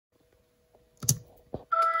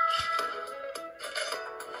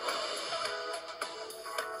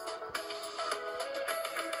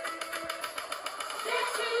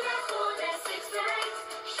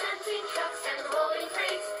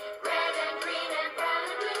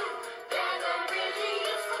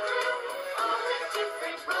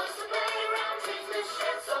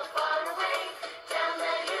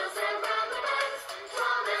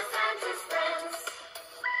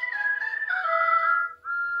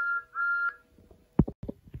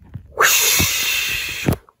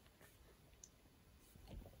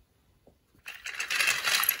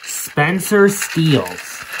Spencer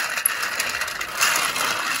steals.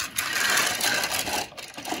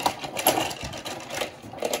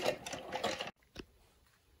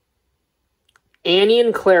 Annie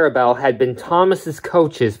and Clarabelle had been Thomas's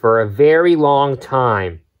coaches for a very long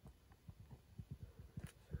time.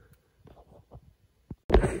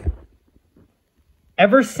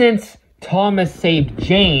 Ever since Thomas saved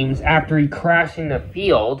James after he crashed in the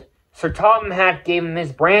field, Sir Topham Hatt gave him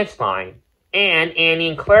his branch line, and Annie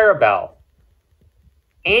and Clarabelle.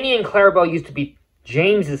 Annie and Clarabelle used to be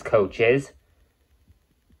James's coaches,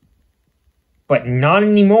 but not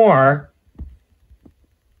anymore.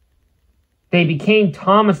 They became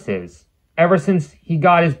Thomas's ever since he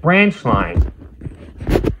got his branch line.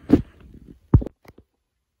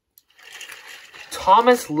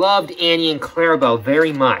 Thomas loved Annie and Clarabelle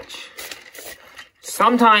very much.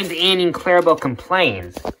 Sometimes Annie and Clarabelle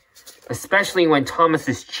complains, especially when Thomas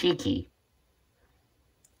is cheeky.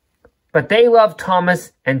 But they love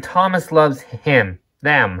Thomas, and Thomas loves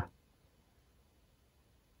them.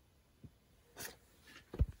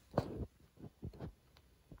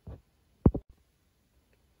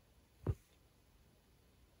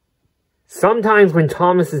 Sometimes when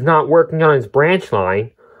Thomas is not working on his branch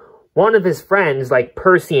line, one of his friends, like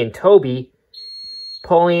Percy and Toby,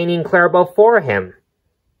 pull Annie and Clarabelle for him.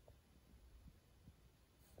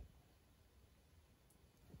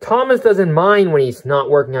 Thomas doesn't mind when he's not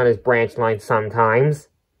working on his branch line sometimes.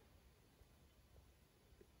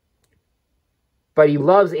 But he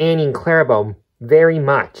loves Annie and Clarabelle very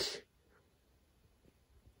much.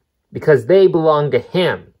 Because they belong to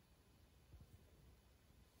him.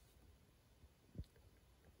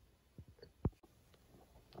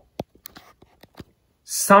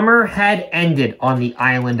 Summer had ended on the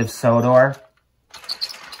island of Sodor,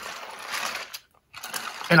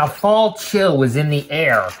 and a fall chill was in the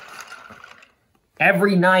air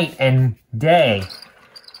every night and day.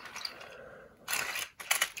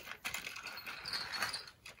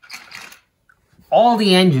 All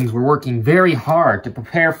the engines were working very hard to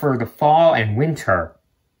prepare for the fall and winter.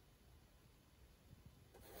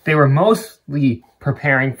 They were mostly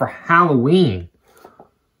preparing for Halloween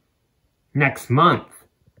next month.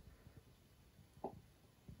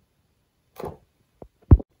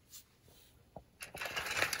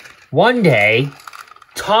 One day,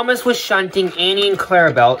 Thomas was shunting Annie and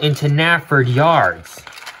Clarabelle into Nafford Yards.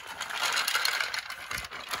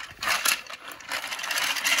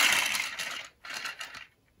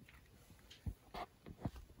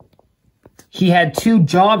 He had 2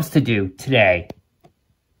 jobs to do today.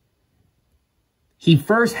 He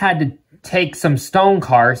first had to take some stone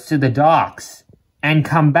cars to the docks and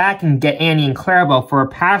come back and get Annie and Clarabelle for a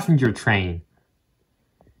passenger train.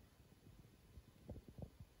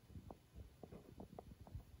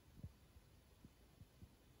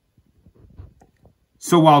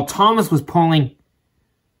 So while Thomas was pulling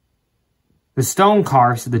the stone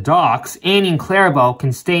cars to the docks, Annie and Clarabelle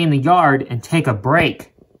can stay in the yard and take a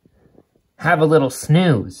break. Have a little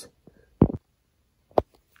snooze.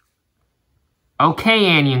 Okay,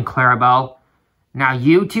 Annie and Clarabelle. Now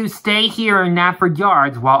you two stay here in Nafford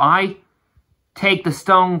Yards while I take the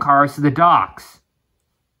stone cars to the docks.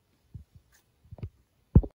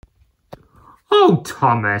 Oh,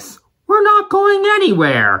 Thomas, we're not going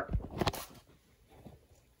anywhere.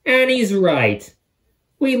 Annie's right.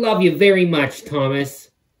 We love you very much, Thomas.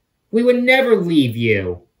 We would never leave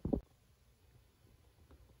you.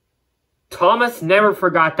 Thomas never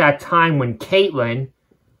forgot that time when Caitlin,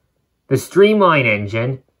 the Streamline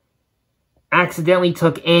engine, accidentally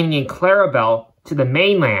took Annie and Clarabelle to the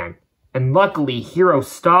mainland, and luckily Hero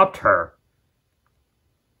stopped her.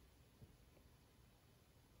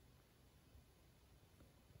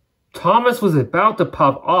 Thomas was about to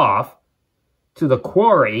puff off to the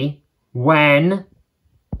quarry when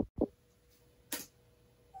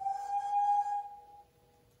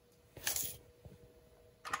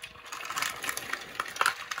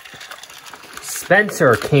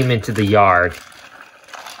Spencer came into the yard.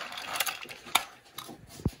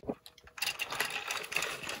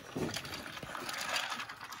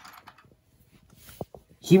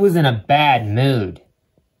 He was in a bad mood.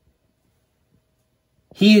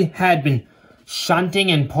 He had been shunting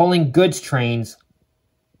and pulling goods trains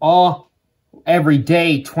every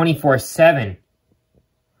day, 24/7.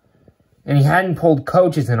 And he hadn't pulled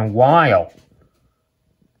coaches in a while.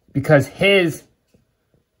 Because his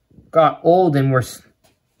got old and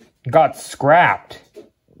got scrapped.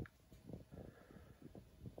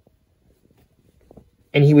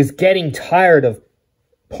 And he was getting tired of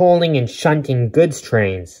pulling and shunting goods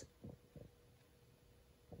trains.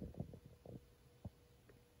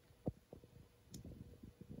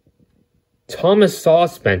 Thomas saw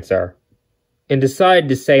Spencer and decided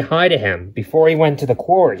to say hi to him before he went to the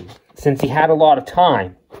quarry, since he had a lot of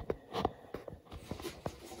time.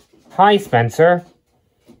 Hi, Spencer.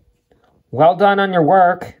 Well done on your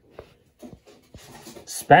work.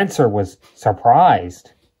 Spencer was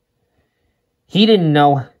surprised. He didn't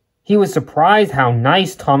know. He was surprised how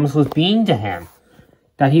nice Thomas was being to him,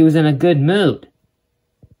 that he was in a good mood.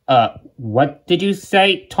 What did you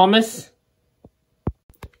say, Thomas?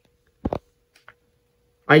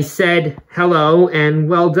 I said hello and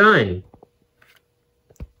well done.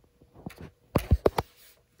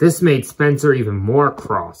 This made Spencer even more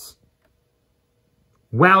cross.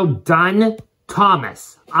 Well done,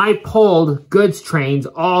 Thomas. I pulled goods trains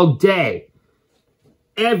all day.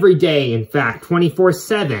 Every day, in fact,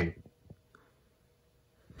 24/7.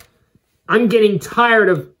 I'm getting tired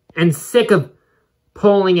of and sick of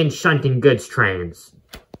pulling and shunting goods trains.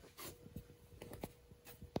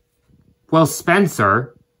 Well,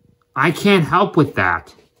 Spencer, I can't help with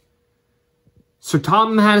that. Sir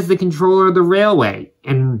Topham has the controller of the railway,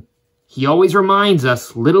 and he always reminds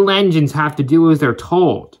us little engines have to do as they're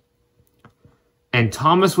told. And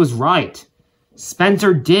Thomas was right.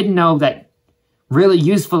 Spencer did know that really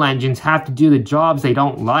useful engines have to do the jobs they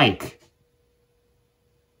don't like.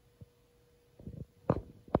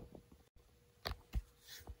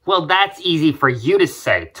 Well, that's easy for you to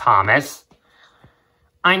say, Thomas.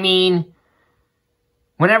 I mean,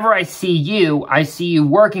 whenever I see you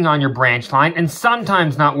working on your branch line and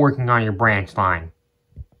sometimes not working on your branch line.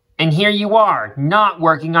 And here you are, not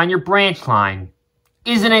working on your branch line.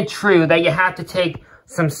 Isn't it true that you have to take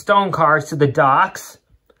some stone cars to the docks?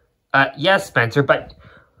 Yes, Spencer, but...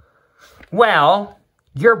 Well,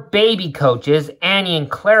 your baby coaches, Annie and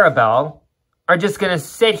Clarabelle, are just gonna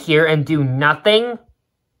sit here and do nothing?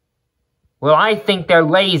 Well, I think they're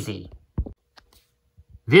lazy.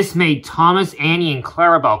 This made Thomas, Annie, and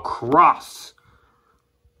Clarabelle cross.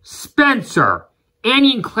 Spencer!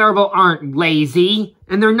 Annie and Clarabelle aren't lazy,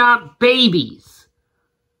 and they're not babies.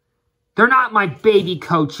 They're not my baby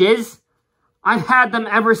coaches. I've had them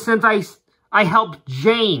ever since I helped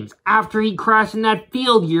James after he crashed in that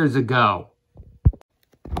field years ago.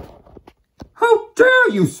 How dare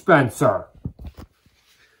you, Spencer?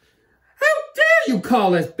 How dare you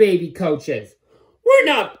call us baby coaches? We're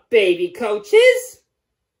not baby coaches.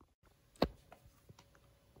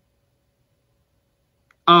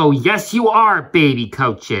 Oh, yes, you are baby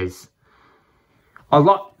coaches.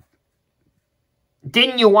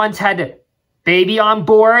 Didn't you once had a baby on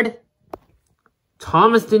board?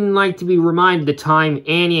 Thomas didn't like to be reminded the time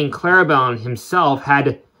Annie and Clarabelle and himself had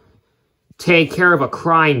to take care of a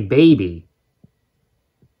crying baby.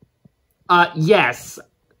 Yes.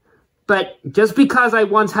 But just because I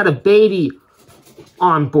once had a baby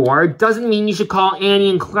on board doesn't mean you should call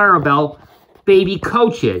Annie and Clarabelle baby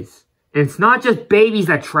coaches. And it's not just babies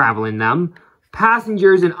that travel in them.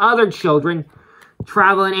 Passengers and other children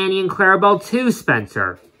travel in Annie and Clarabelle too,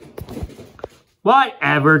 Spencer.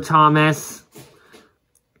 Whatever, Thomas.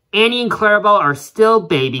 Annie and Clarabelle are still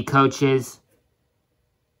baby coaches.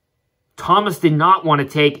 Thomas did not want to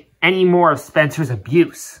take any more of Spencer's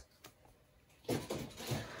abuse.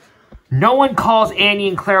 No one calls Annie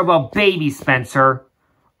and Clarabelle babies, Spencer.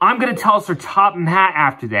 I'm going to tell Sir Topham Hatt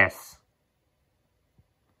after this.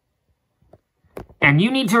 And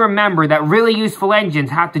you need to remember that really useful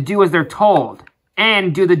engines have to do as they're told,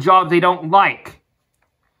 and do the jobs they don't like.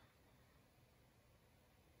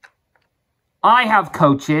 I have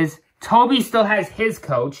coaches, Toby still has his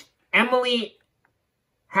coach, Emily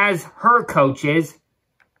has her coaches,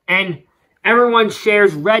 and everyone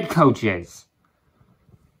shares red coaches.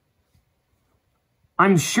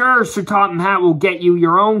 I'm sure Sir Topham Hatt will get you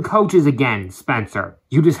your own coaches again, Spencer.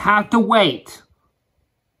 You just have to wait.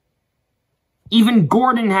 Even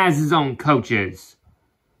Gordon has his own coaches.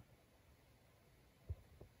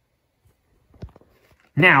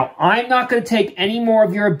 Now, I'm not going to take any more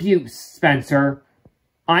of your abuse, Spencer.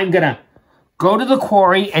 I'm going to go to the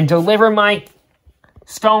quarry and deliver my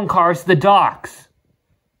stone cars to the docks.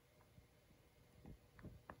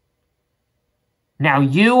 Now,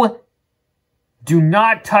 you do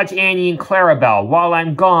not touch Annie and Clarabelle while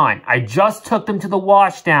I'm gone. I just took them to the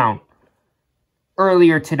washdown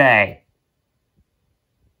earlier today.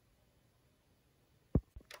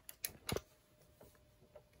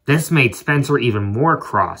 This made Spencer even more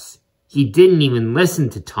cross. He didn't even listen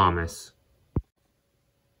to Thomas.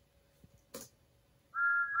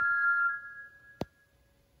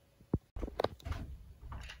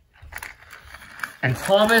 And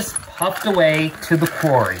Thomas puffed away to the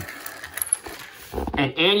quarry.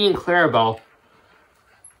 And Annie and Clarabelle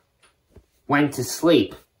went to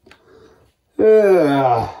sleep.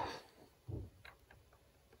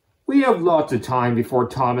 We have lots of time before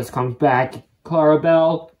Thomas comes back,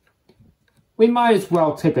 Clarabelle. We might as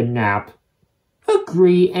well take a nap.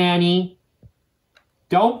 Agree, Annie.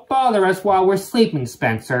 Don't bother us while we're sleeping,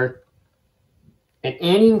 Spencer. And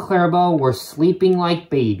Annie and Clarabelle were sleeping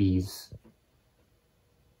like babies.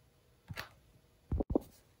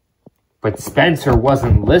 But Spencer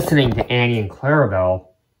wasn't listening to Annie and Clarabelle.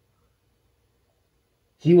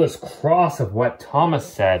 He was cross of what Thomas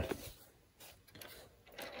said.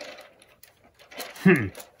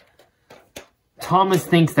 Thomas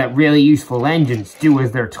thinks that really useful engines do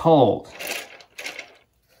as they're told.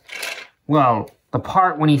 Well, the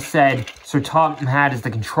part when he said Sir Topham Hatt is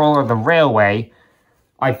the controller of the railway,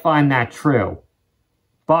 I find that true.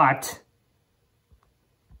 But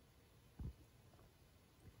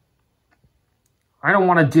I don't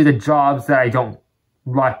want to do the jobs that I don't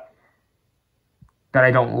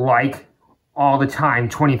like all the time,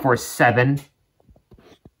 24/7.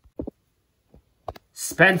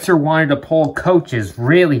 Spencer wanted to pull coaches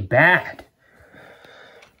really bad.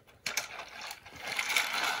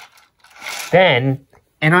 Then,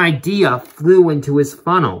 an idea flew into his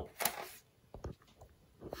funnel.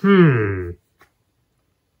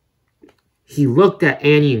 He looked at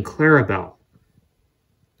Annie and Clarabelle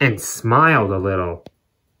and smiled a little.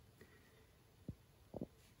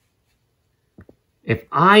 If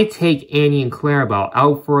I take Annie and Clarabelle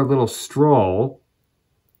out for a little stroll,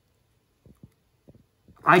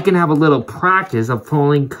 I can have a little practice of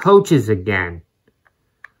pulling coaches again.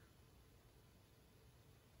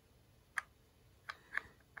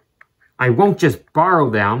 I won't just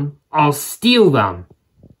borrow them, I'll steal them.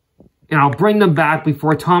 And I'll bring them back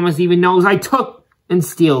before Thomas even knows I took and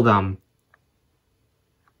steal them.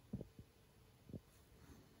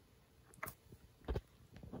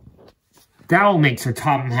 That'll make Sir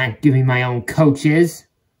Topham Hatt give me my own coaches.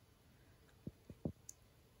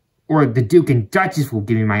 Or the Duke and Duchess will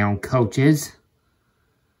give me my own coaches.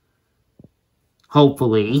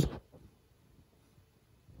 Hopefully.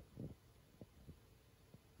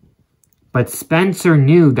 But Spencer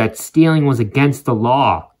knew that stealing was against the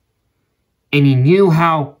law. And he knew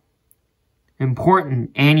how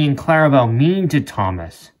important Annie and Clarabelle mean to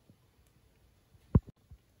Thomas.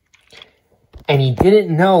 And he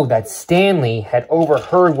didn't know that Stanley had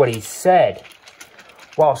overheard what he said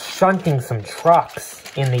while shunting some trucks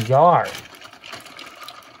in the yard.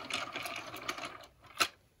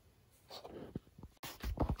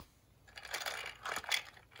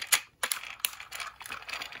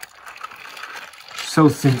 So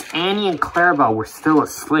since Annie and Clarabelle were still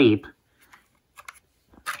asleep,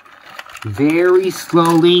 very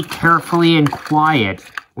slowly, carefully, and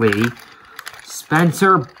quietly,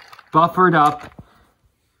 Spencer buffered up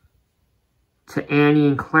to Annie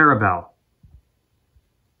and Clarabelle.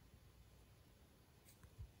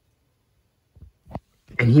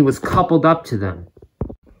 And he was coupled up to them.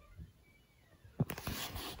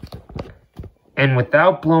 And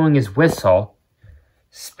without blowing his whistle,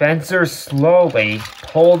 Spencer slowly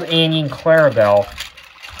pulled Annie and Clarabelle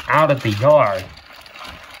out of the yard.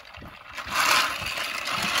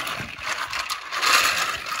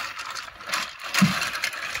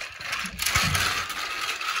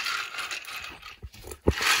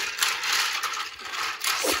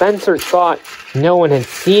 Spencer thought no one had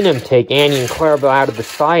seen him take Annie and Clarabelle out of the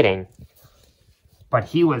siding. But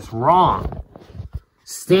he was wrong.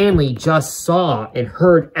 Stanley just saw and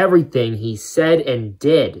heard everything he said and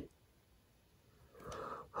did.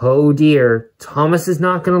 Oh dear, Thomas is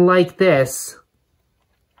not going to like this.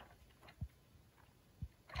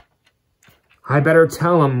 I better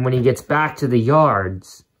tell him when he gets back to the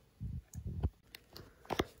yards.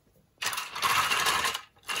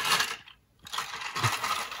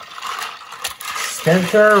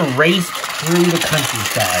 Spencer raced through the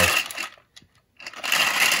countryside.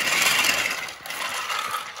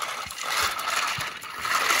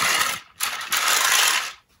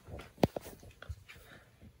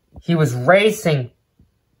 He was racing.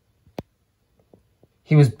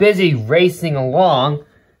 He was busy racing along.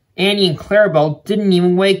 Annie and Clarabelle didn't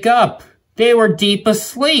even wake up. They were deep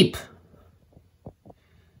asleep.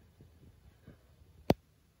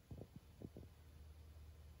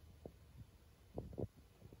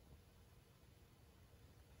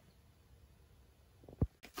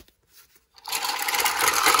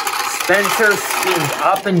 Spencer steamed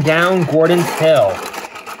up and down Gordon's Hill.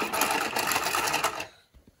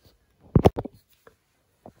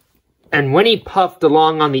 And when he puffed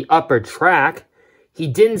along on the upper track, he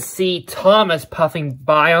didn't see Thomas puffing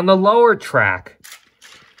by on the lower track.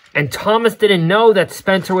 And Thomas didn't know that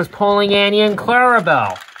Spencer was pulling Annie and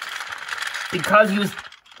Clarabelle. because he was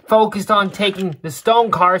focused on taking the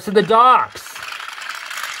stone cars to the docks.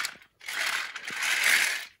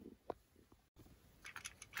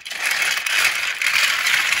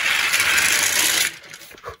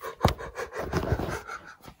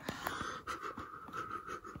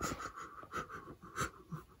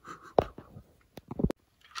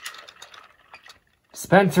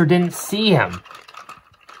 Spencer didn't see him.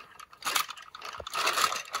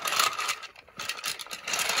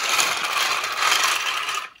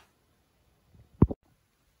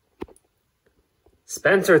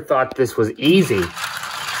 Spencer thought this was easy,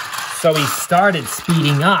 so he started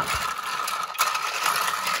speeding up.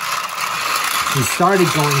 He started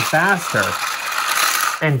going faster,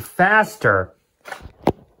 and faster,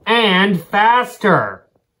 and faster.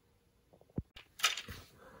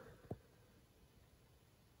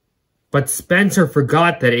 But Spencer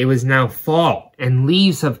forgot that it was now fall, and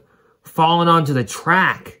leaves have fallen onto the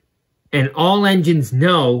track. And all engines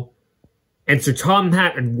know, and Sir Topham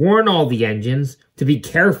Hatt had warned all the engines to be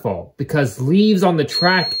careful, because leaves on the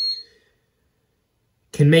track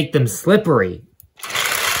can make them slippery.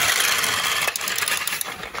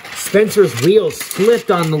 Spencer's wheels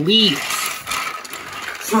slipped on the leaves.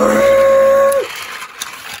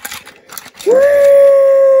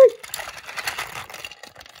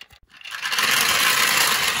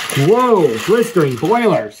 Whoa, blistering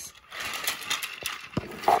boilers.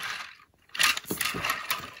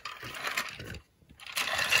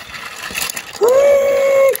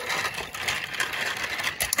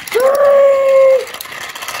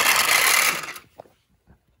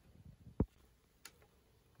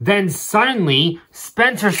 Then suddenly,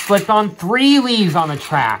 Spencer slipped on 3 leaves on the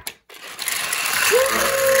track.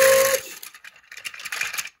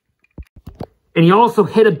 And he also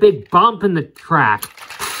hit a big bump in the track.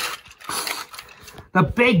 The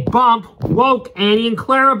big bump woke Annie and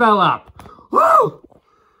Clarabelle up. Whoa!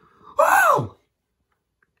 Whoa!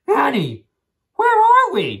 Annie, where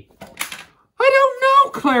are we? I don't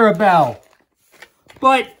know, Clarabelle.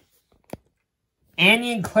 But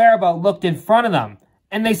Annie and Clarabelle looked in front of them,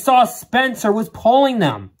 and they saw Spencer was pulling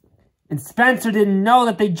them. And Spencer didn't know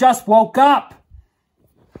that they just woke up.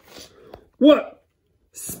 What?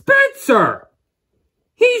 Spencer!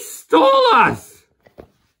 He stole us!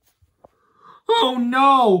 Oh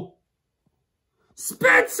no!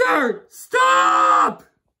 Spencer! Stop!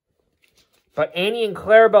 But Annie and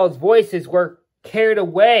Clarabelle's voices were carried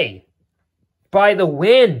away by the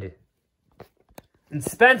wind. And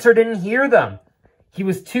Spencer didn't hear them. He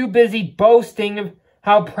was too busy boasting of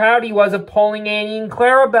how proud he was of pulling Annie and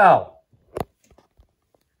Clarabelle.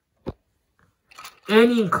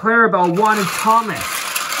 Annie and Clarabelle wanted Thomas.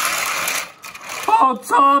 Oh,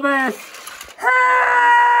 Thomas! Help!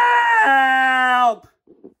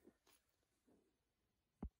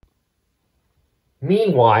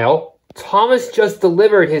 Meanwhile, Thomas just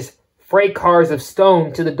delivered his freight cars of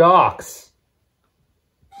stone to the docks.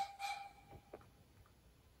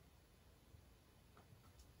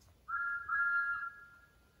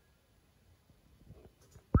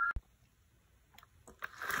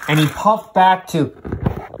 And he puffed back to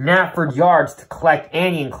Knapford Yards to collect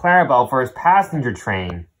Annie and Clarabelle for his passenger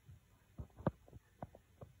train.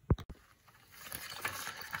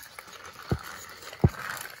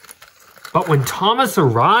 But when Thomas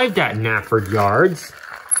arrived at Knapford Yards,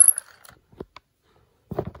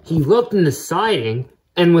 he looked in the siding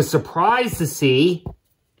and was surprised to see...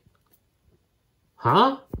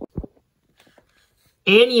 Annie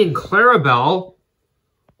and Clarabelle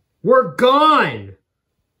were gone!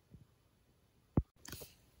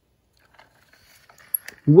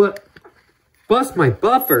 What? Bust my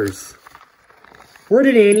buffers. Where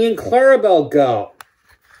did Annie and Clarabelle go?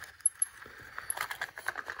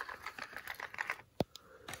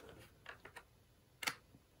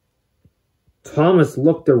 Thomas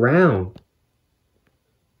looked around.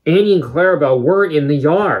 Annie and Clarabelle weren't in the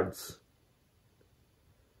yards.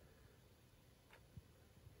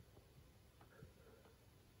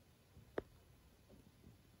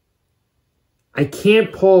 I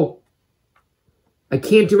can't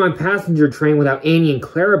do my passenger train without Annie and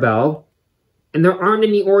Clarabelle, and there aren't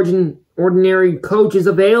any ordinary coaches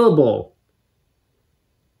available.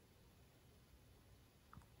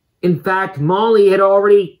 In fact, Molly had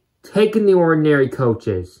already taken the ordinary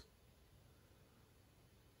coaches.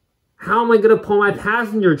 How am I going to pull my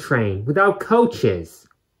passenger train without coaches?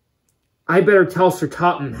 I better tell Sir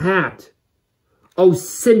Topham Hatt. Oh,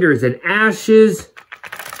 cinders and ashes!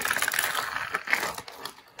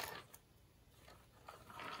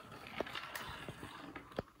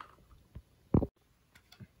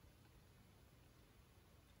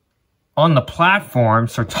 On the platform,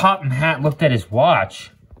 Sir Topham Hatt looked at his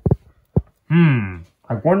watch.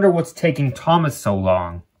 I wonder what's taking Thomas so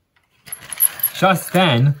long. Just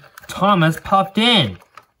then, Thomas puffed in.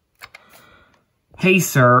 Hey,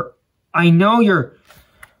 sir, I know you're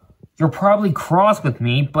probably cross with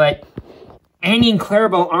me, but Annie and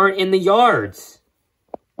Clarabelle aren't in the yards.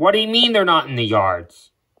 What do you mean they're not in the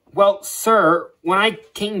yards? Well, sir, when I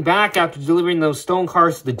came back after delivering those stone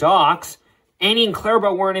cars to the docks, Annie and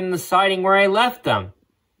Clarabelle weren't in the siding where I left them.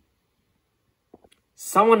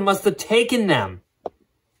 Someone must have taken them.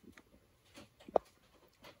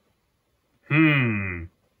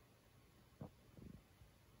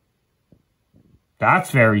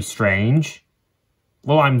 That's very strange.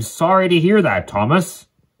 Well, I'm sorry to hear that, Thomas.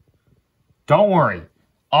 Don't worry.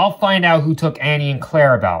 I'll find out who took Annie and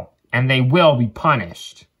Clarabelle, and they will be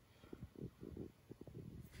punished.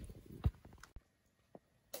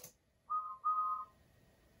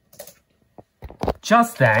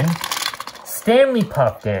 Just then, Stanley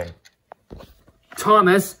puffed in.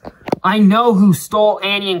 Thomas, I know who stole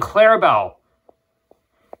Annie and Clarabelle.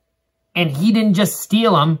 And he didn't just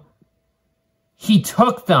steal them. He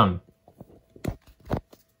took them.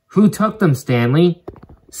 Who took them, Stanley?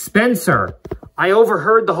 Spencer. I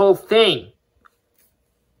overheard the whole thing.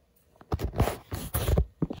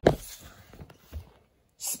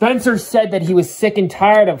 Spencer said that he was sick and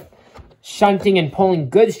tired of shunting and pulling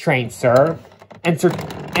goods trains, sir.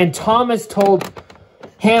 And Thomas told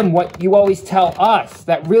him what you always tell us,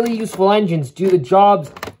 that really useful engines do the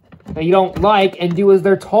jobs that you don't like and do as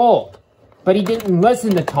they're told. But he didn't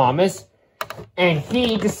listen to Thomas, and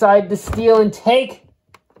he decided to steal and take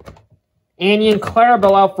Annie and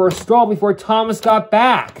Clarabelle out for a stroll before Thomas got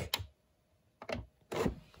back.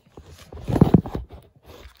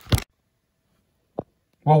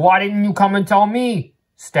 Well, why didn't you come and tell me,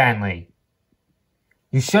 Stanley?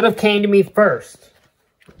 You should have came to me first.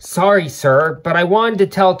 Sorry, sir, but I wanted to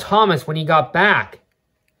tell Thomas when he got back.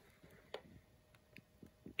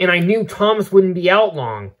 And I knew Thomas wouldn't be out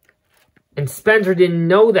long. And Spencer didn't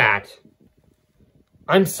know that.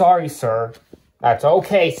 I'm sorry, sir. That's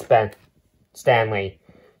okay, Stanley.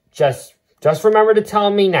 Just remember to tell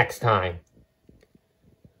me next time.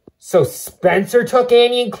 So Spencer took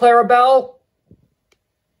Annie and Clarabelle?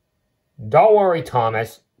 Don't worry,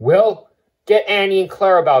 Thomas. We'll get Annie and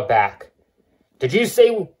Clarabelle back. Did you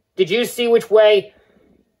see which way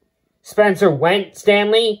Spencer went,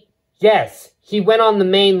 Stanley? Yes, he went on the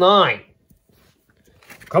main line.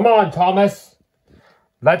 Come on, Thomas.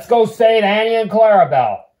 Let's go save Annie and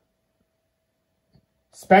Clarabelle.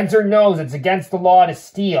 Spencer knows it's against the law to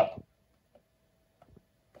steal.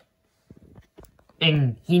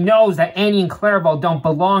 And he knows that Annie and Clarabelle don't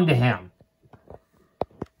belong to him.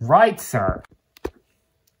 Right, sir.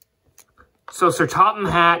 So Sir Topham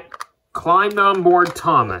Hatt climbed on board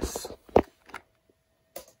Thomas.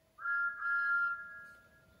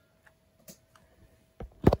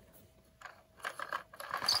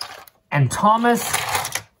 And Thomas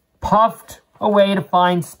puffed away to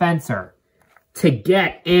find Spencer to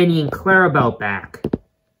get Annie and Clarabelle back.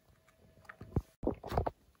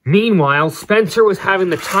 Meanwhile, Spencer was having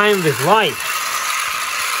the time of his life.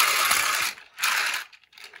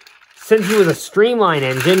 Since he was a streamline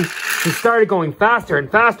engine, he started going faster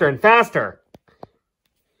and faster and faster.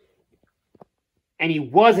 And he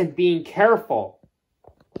wasn't being careful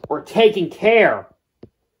or taking care.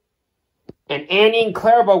 And Annie and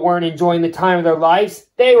Clarabelle weren't enjoying the time of their lives.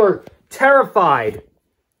 They were terrified.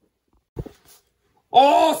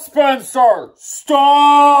 Oh, Spencer!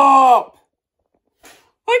 Stop!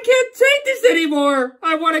 I can't take this anymore!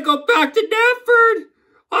 I want to go back to Knapford!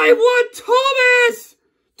 I want Thomas!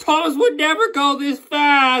 Thomas would never go this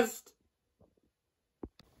fast!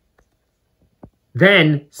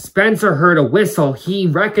 Then, Spencer heard a whistle he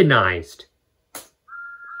recognized.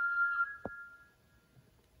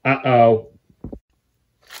 Uh-oh.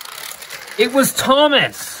 It was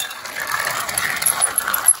Thomas!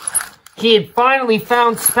 He had finally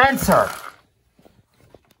found Spencer.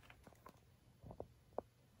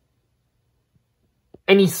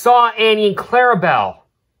 And he saw Annie and Clarabelle.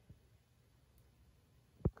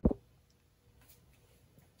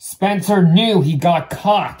 Spencer knew he got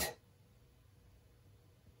caught.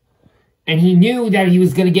 And he knew that he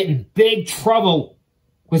was going to get in big trouble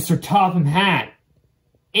with Sir Topham Hatt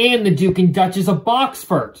and the Duke and Duchess of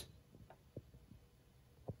Boxford.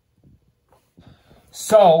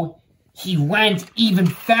 So, he went even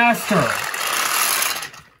faster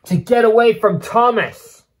to get away from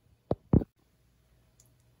Thomas.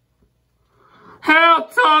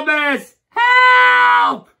 Help, Thomas!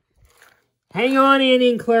 Help! Hang on,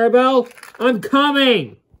 Annie and Clarabelle. I'm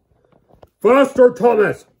coming. Faster,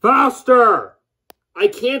 Thomas! Faster! I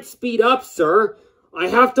can't speed up, sir. I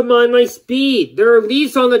have to mind my speed. There are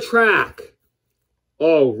leaves on the track.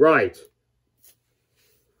 Oh, right.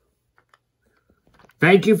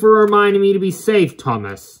 Thank you for reminding me to be safe,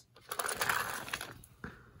 Thomas.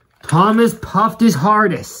 Thomas puffed his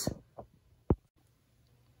hardest.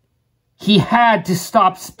 He had to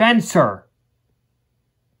stop Spencer.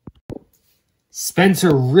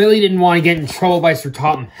 Spencer really didn't want to get in trouble by Sir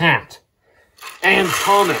Topham Hatt and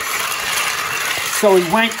Thomas, so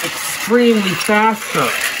he went extremely faster.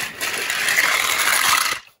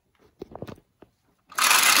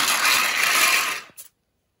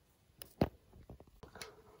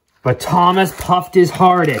 But Thomas puffed his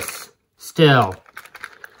hardest still.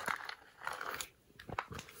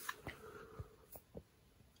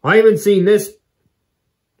 I haven't seen this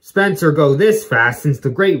Spencer go this fast since the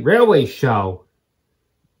Great Railway Show.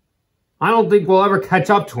 I don't think we'll ever catch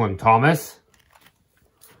up to him, Thomas.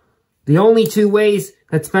 The only two ways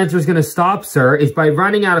that Spencer's going to stop, sir, is by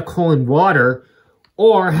running out of coal and water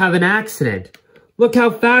or have an accident. Look how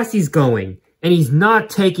fast he's going, and he's not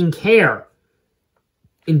taking care.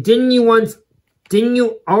 And don't you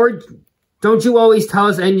always tell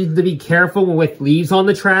us engines to be careful with leaves on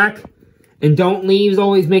the track? And don't leaves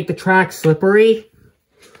always make the track slippery?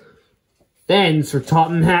 Then Sir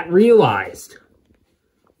Topham Hatt realized.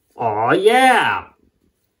 Aw, yeah.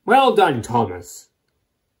 Well done, Thomas.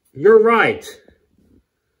 You're right.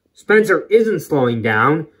 Spencer isn't slowing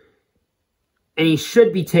down, and he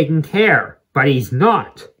should be taking care, but he's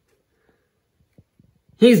not.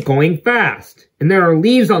 He's going fast, and there are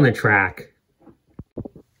leaves on the track.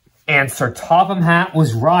 And Sir Topham Hatt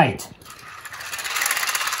was right.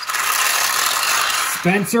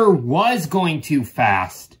 Spencer was going too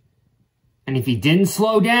fast, and if he didn't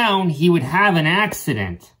slow down, he would have an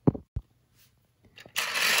accident.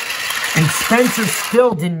 And Spencer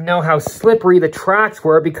still didn't know how slippery the tracks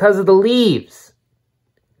were because of the leaves.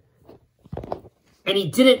 And he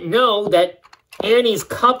didn't know that Annie's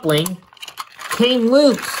coupling came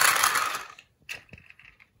loose.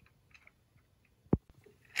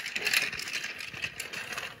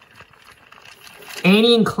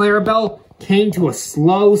 Annie and Clarabelle came to a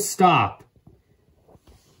slow stop.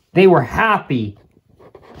 They were happy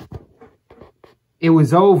it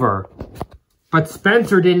was over. But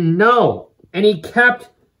Spencer didn't know, and he kept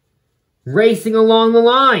racing along the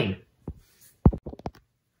line.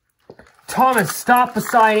 Thomas stopped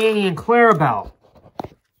beside Annie and Clarabelle.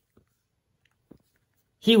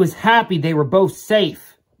 He was happy they were both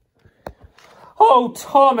safe. Oh,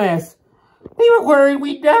 Thomas, we were worried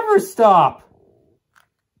we'd never stop.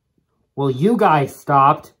 Well, you guys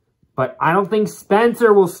stopped, but I don't think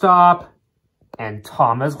Spencer will stop. And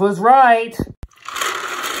Thomas was right.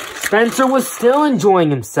 Spencer was still enjoying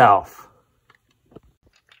himself.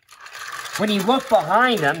 When he looked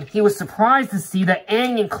behind him, he was surprised to see that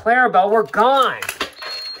Annie and Clarabelle were gone.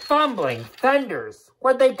 Fumbling fenders,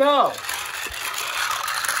 where'd they go?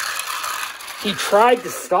 He tried to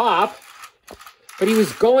stop, but he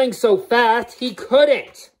was going so fast he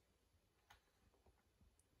couldn't.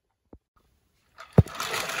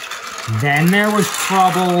 Then there was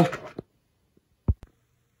trouble.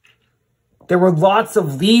 There were lots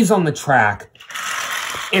of leaves on the track,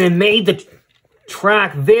 and it made the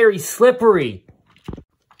track very slippery.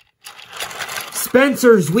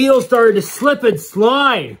 Spencer's wheels started to slip and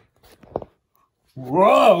slide.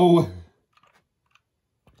 Whoa!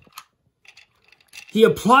 He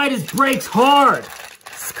applied his brakes hard.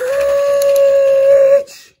 Screech!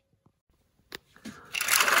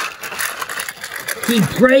 He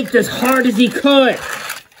braked as hard as he could,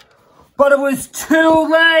 but it was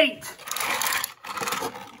too late.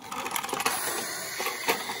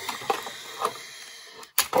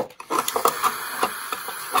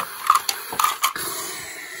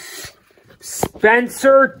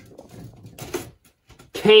 Spencer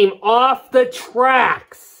came off the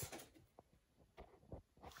tracks.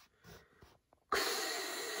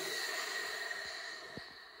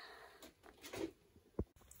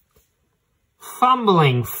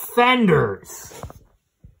 Fumbling fenders.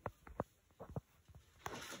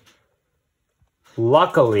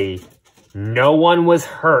 Luckily, no one was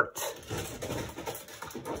hurt.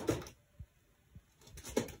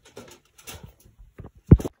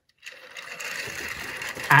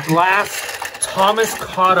 At last, Thomas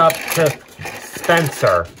caught up to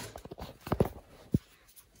Spencer.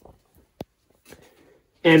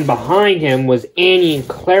 And behind him was Annie and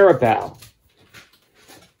Clarabelle.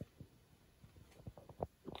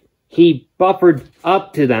 He buffered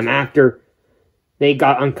up to them after they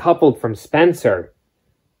got uncoupled from Spencer.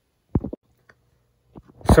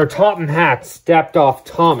 Sir Topham Hatt stepped off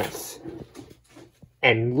Thomas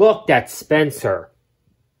and looked at Spencer.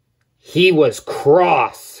 He was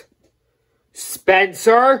cross.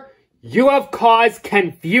 "Spencer, you have caused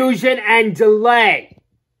confusion and delay.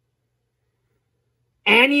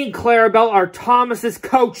 Annie and Clarabelle are Thomas's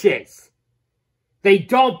coaches. They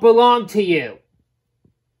don't belong to you."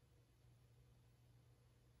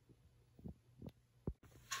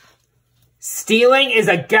 "Stealing is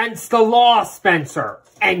against the law, Spencer,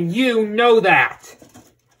 and you know that.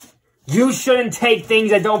 You shouldn't take things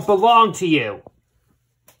that don't belong to you."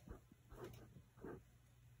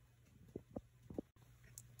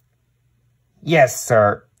 "Yes,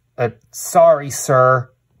 sir. Sorry,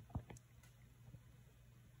 sir."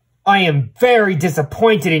 "I am very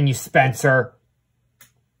disappointed in you, Spencer.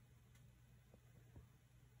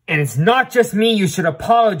 And it's not just me you should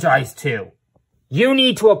apologize to. You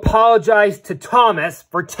need to apologize to Thomas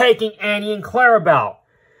for taking Annie and Clarabelle.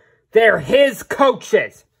 They're his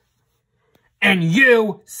coaches. And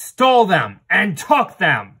you stole them and took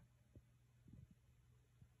them."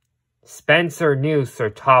 Spencer knew Sir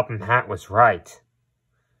Topham Hatt was right.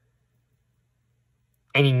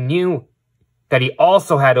 And he knew that he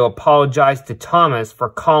also had to apologize to Thomas for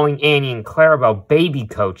calling Annie and Clarabelle baby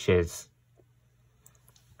coaches.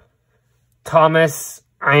 "Thomas,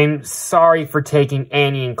 I'm sorry for taking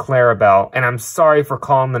Annie and Clarabelle, and I'm sorry for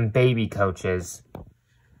calling them baby coaches."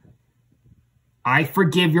 "I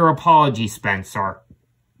forgive your apology, Spencer.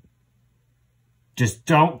 Just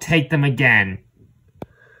don't take them again."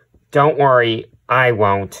 "Don't worry, I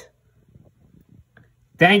won't."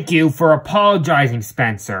 "Thank you for apologizing,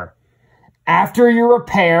 Spencer. After you're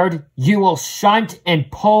repaired, you will shunt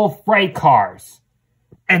and pull freight cars."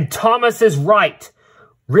 And Thomas is right.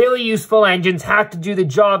 Really useful engines have to do the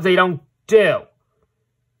jobs they don't do.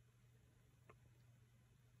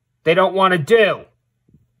 They don't want to do.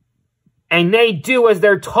 And they do as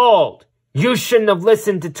they're told. You shouldn't have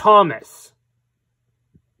listened to Thomas.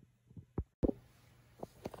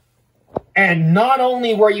 And not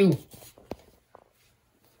only were you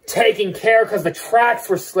taking care because the tracks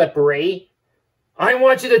were slippery, I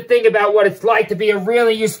want you to think about what it's like to be a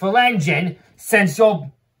really useful engine, since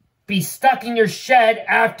you'll be stuck in your shed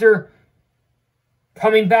after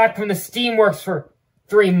coming back from the steamworks for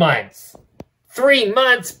 3 months. 3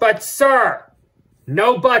 months, but sir!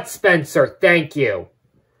 No but, Spencer, thank you.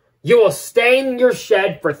 You will stay in your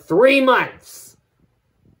shed for 3 months.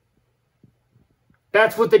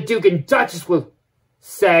 That's what the Duke and Duchess will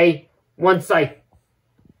say once I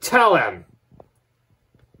tell him.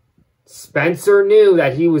 Spencer knew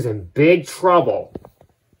that he was in big trouble.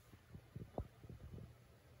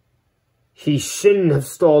 He shouldn't have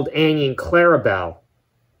stole Annie and Clarabelle.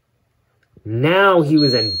 Now he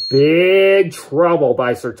was in big trouble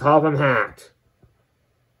by Sir Topham Hatt.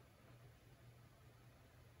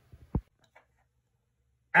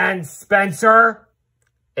 And Spencer?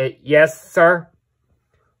 Yes, sir?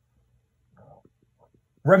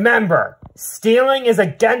 Remember, stealing is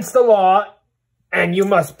against the law, and you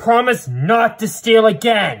must promise not to steal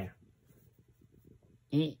again.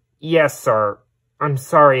 Yes, sir. I'm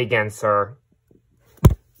sorry again, sir.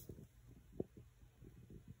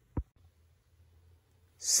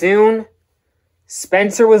 Soon,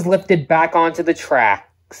 Spencer was lifted back onto the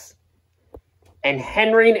tracks, and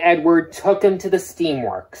Henry and Edward took him to the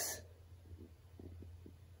steamworks.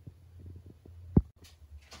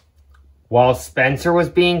 While Spencer was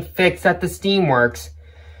being fixed at the steamworks,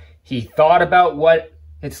 he thought about what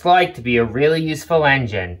it's like to be a really useful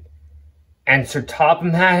engine. And Sir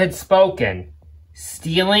Topham Hatt had spoken.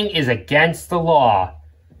 Stealing is against the law.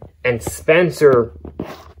 And Spencer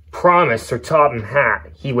promised Sir Topham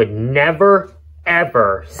Hatt he would never,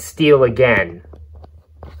 ever steal again.